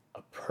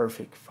a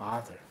perfect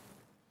father.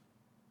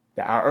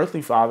 That our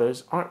earthly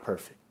fathers aren't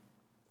perfect,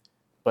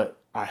 but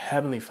our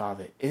heavenly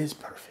Father is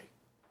perfect,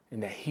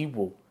 and that he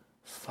will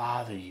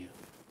father you,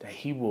 that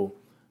he will,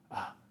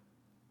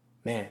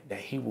 that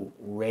he will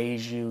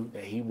raise you,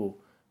 that he will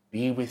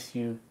be with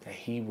you, that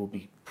he will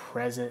be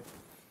present,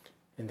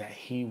 and that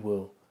he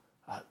will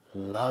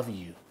love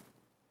you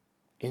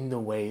in the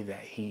way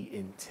that he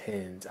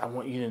intends. I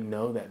want you to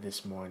know that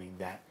this morning,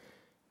 that,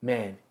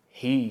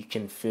 he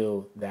can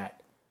fill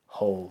that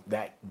hole,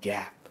 that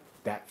gap,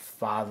 that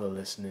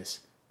fatherlessness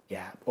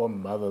gap or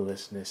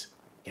motherlessness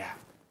gap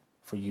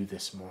for you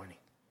this morning.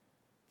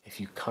 If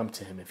you come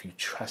to him, if you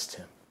trust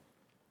him,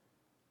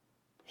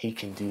 he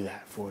can do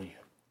that for you.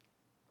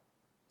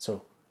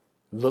 So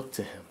look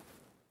to him,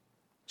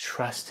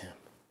 trust him,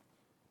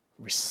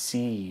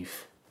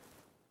 receive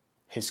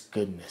his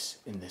goodness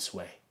in this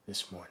way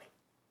this morning.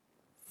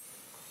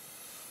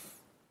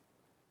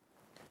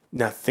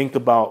 Now think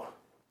about,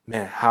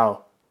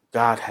 how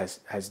God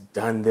has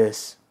done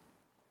this.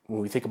 When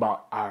we think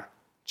about our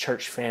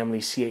church family,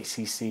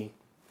 CHCC,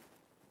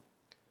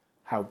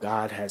 how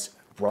God has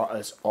brought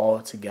us all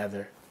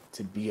together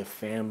to be a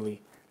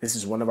family. This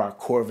is one of our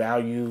core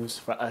values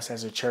for us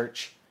as a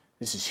church.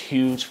 This is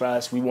huge for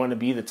us. We want to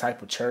be the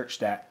type of church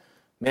that,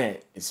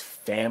 is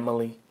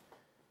family.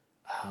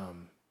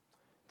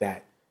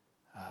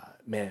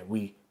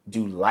 We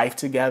do life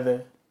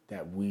together,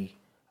 that we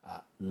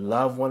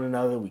love one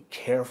another, we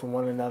care for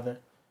one another,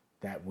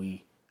 that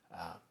we,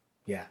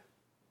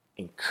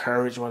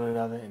 encourage one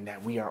another, and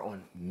that we are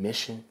on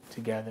mission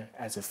together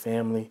as a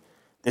family.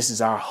 This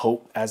is our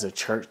hope as a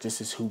church. This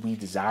is who we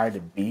desire to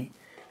be.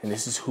 And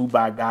this is who,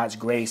 by God's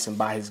grace and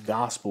by his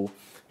gospel,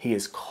 he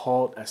has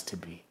called us to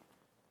be.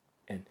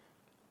 And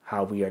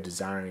how we are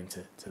desiring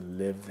to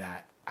live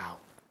that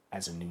out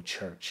as a new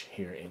church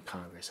here in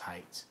Congress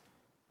Heights.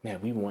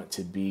 We want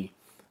to be,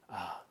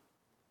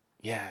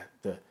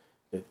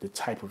 the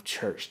type of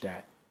church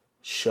that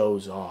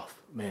shows off,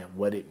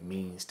 what it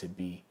means to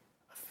be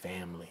a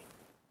family,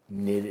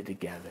 knitted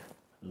together,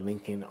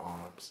 linking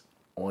arms,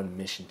 on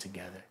mission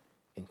together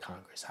in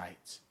Congress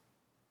Heights.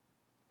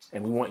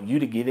 And we want you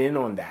to get in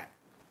on that.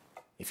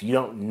 If you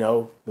don't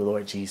know the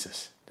Lord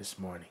Jesus this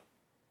morning,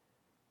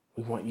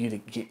 we want you to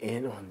get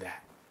in on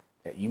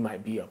that you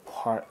might be a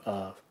part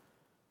of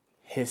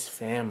his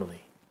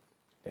family,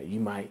 that you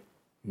might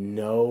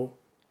know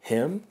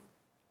him,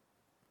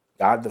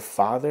 God the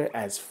Father,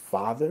 as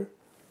Father,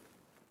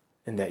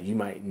 and that you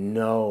might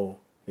know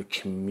the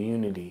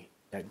community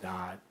that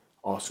God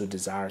also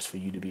desires for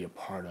you to be a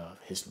part of,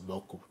 his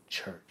local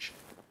church.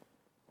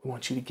 We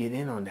want you to get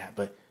in on that.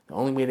 But the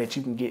only way that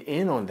you can get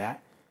in on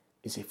that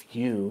is if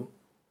you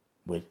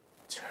would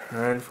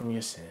turn from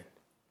your sin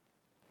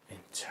and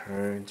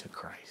turn to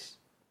Christ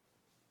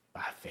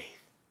by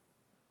faith.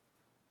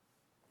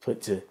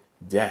 Put to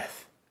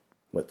death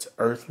what's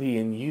earthly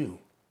in you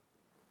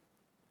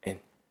and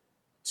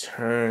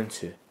turn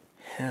to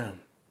him.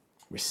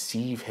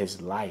 Receive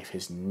his life,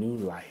 his new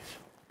life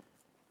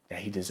that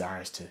he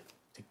desires to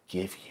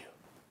give you.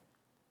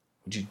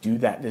 Would you do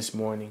that this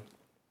morning?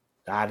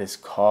 God is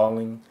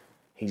calling.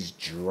 He's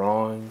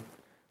drawing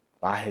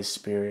by his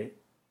Spirit.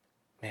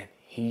 Man,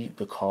 heed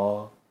the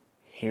call.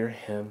 Hear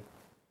him.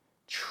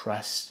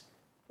 Trust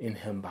in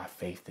him by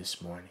faith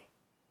this morning.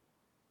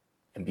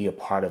 And be a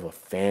part of a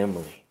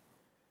family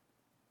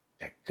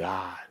that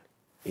God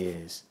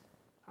is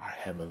our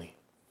Heavenly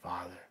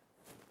Father.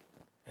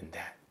 And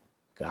that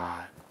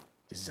God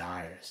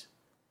desires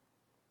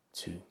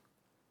to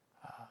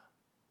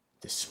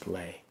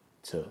display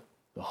to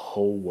the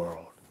whole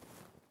world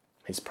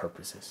his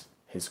purposes,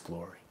 his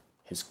glory,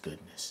 his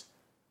goodness.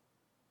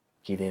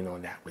 Get in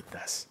on that with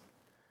us.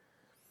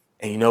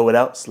 And you know what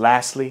else?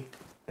 Lastly,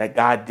 that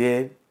God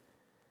did?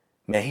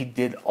 Man, he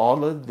did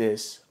all of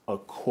this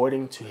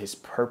according to his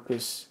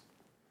purpose,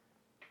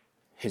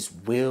 his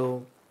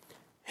will,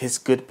 his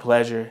good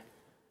pleasure,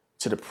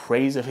 to the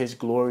praise of his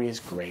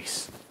glorious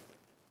grace.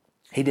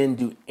 He didn't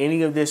do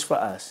any of this for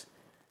us.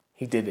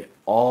 He did it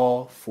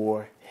all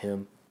for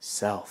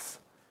himself.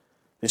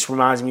 This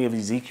reminds me of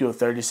Ezekiel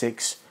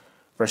 36,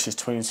 verses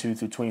 22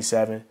 through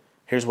 27.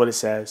 Here's what it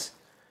says.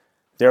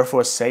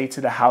 Therefore say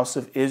to the house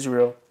of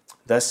Israel,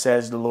 thus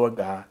says the Lord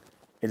God,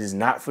 it is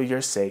not for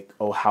your sake,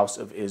 O house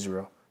of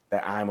Israel,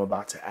 that I am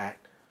about to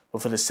act,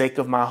 but for the sake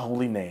of my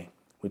holy name,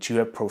 which you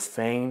have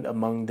profaned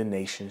among the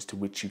nations to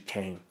which you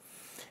came.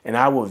 And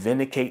I will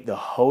vindicate the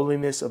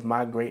holiness of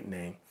my great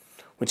name,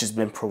 which has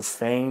been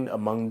profaned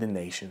among the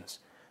nations,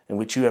 and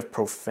which you have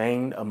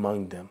profaned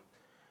among them.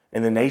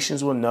 And the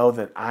nations will know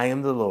that I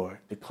am the Lord,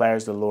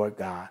 declares the Lord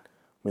God,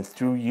 when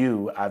through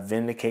you I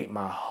vindicate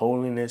my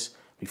holiness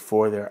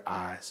before their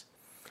eyes.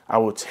 I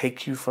will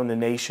take you from the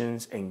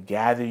nations and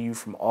gather you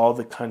from all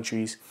the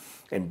countries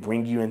and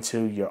bring you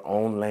into your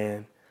own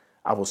land.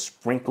 I will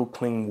sprinkle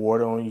clean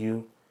water on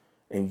you,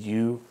 and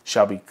you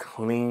shall be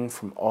clean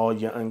from all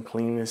your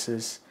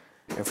uncleannesses,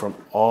 and from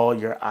all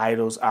your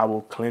idols I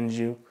will cleanse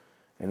you.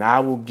 And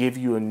I will give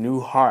you a new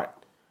heart,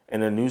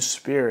 and a new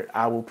spirit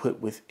I will put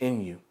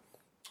within you.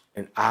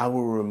 And I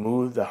will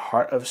remove the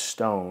heart of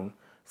stone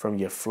from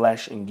your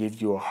flesh and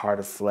give you a heart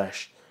of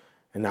flesh.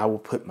 And I will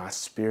put my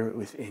spirit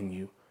within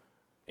you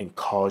and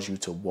cause you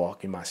to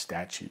walk in my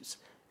statutes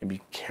and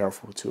be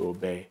careful to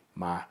obey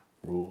my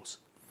rules.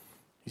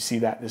 You see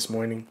that this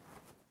morning?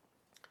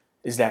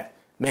 Is that,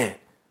 man,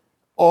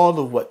 all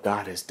of what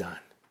God has done,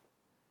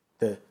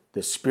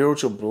 the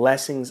spiritual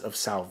blessings of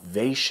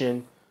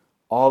salvation,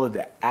 all of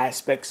the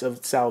aspects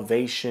of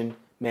salvation,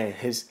 man,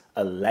 his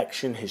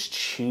election, his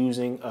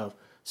choosing of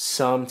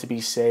some to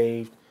be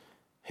saved,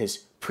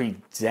 his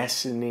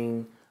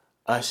predestining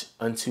us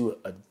unto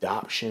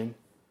adoption,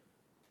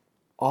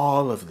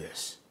 all of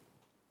this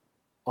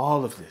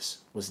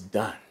was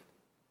done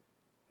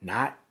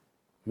not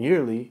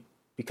merely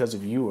because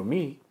of you or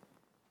me.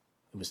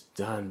 It was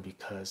done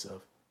because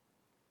of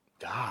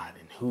God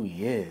and who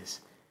he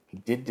is. He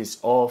did this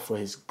all for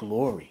his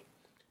glory,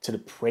 to the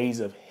praise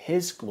of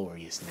his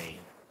glorious name.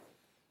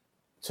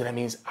 So that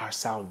means our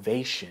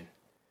salvation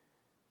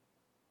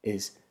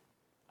is,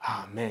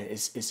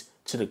 it's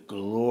to the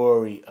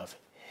glory of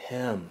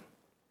him.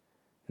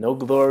 No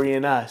glory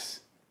in us,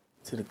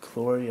 to the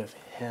glory of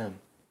him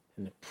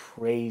and the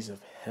praise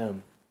of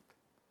him.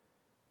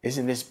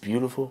 Isn't this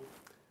beautiful?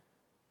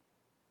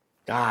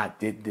 God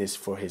did this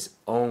for his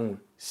own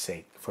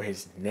sake, for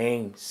his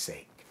name's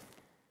sake.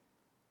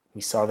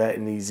 We saw that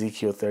in the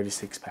Ezekiel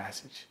 36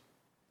 passage.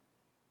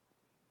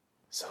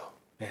 So,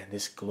 man,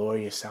 this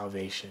glorious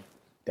salvation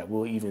that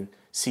we'll even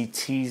see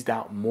teased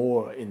out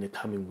more in the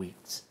coming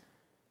weeks.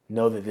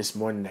 Know that this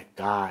morning that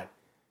God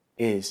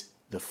is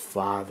the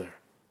Father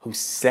who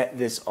set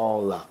this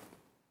all up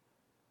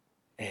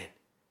and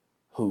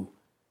who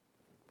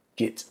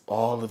gets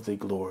all of the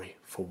glory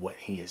for what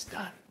he has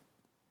done.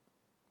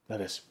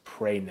 Let us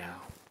pray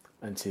now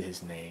unto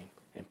his name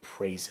and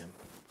praise him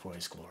for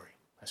his glory.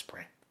 Let's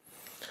pray.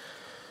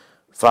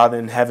 Father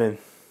in heaven,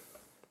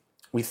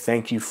 we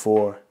thank you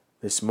for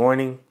this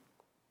morning.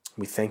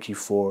 We thank you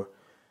for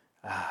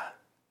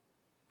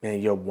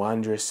your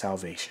wondrous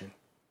salvation.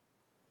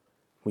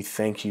 We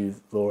thank you,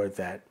 Lord,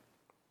 that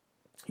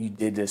you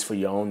did this for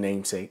your own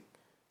name's sake,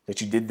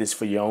 that you did this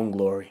for your own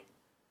glory,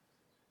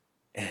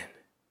 and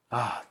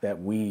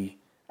that we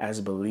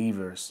as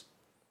believers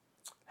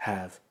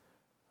have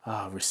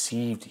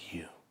received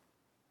you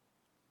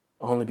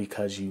only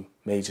because you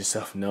made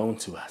yourself known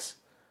to us,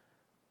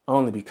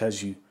 only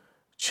because you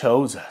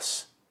chose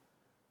us,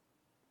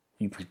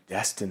 you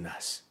predestined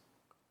us,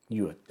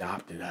 you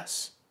adopted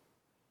us.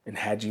 And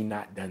had you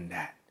not done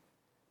that,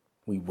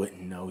 we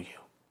wouldn't know you.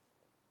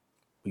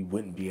 we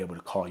wouldn't be able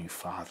to call you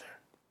Father.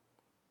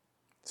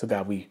 So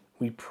God, we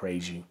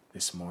praise you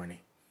this morning,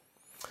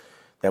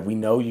 that we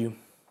know you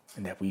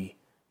and that we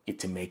get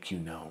to make you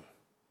known.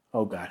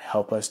 Oh God,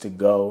 help us to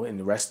go in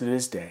the rest of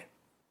this day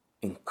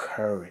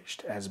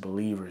encouraged as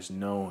believers,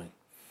 knowing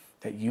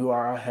that you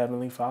are our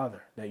Heavenly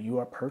Father, that you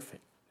are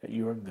perfect, that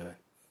you are good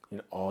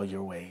in all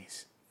your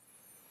ways.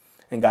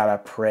 And God, I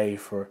pray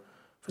for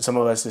some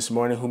of us this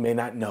morning who may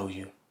not know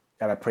you.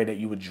 God, I pray that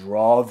you would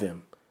draw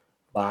them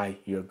by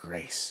your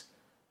grace.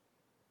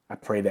 I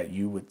pray that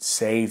you would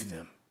save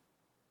them,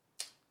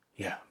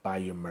 by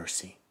your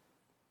mercy.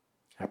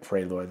 I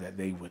pray, Lord, that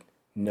they would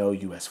know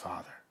you as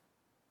Father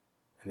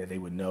and that they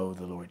would know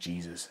the Lord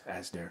Jesus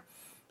as their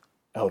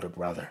elder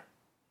brother.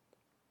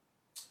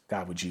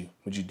 God, would you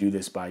do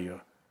this by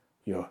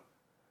your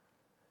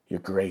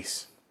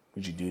grace?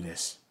 Would you do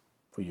this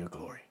for your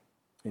glory?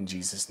 In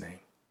Jesus' name,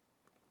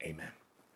 amen.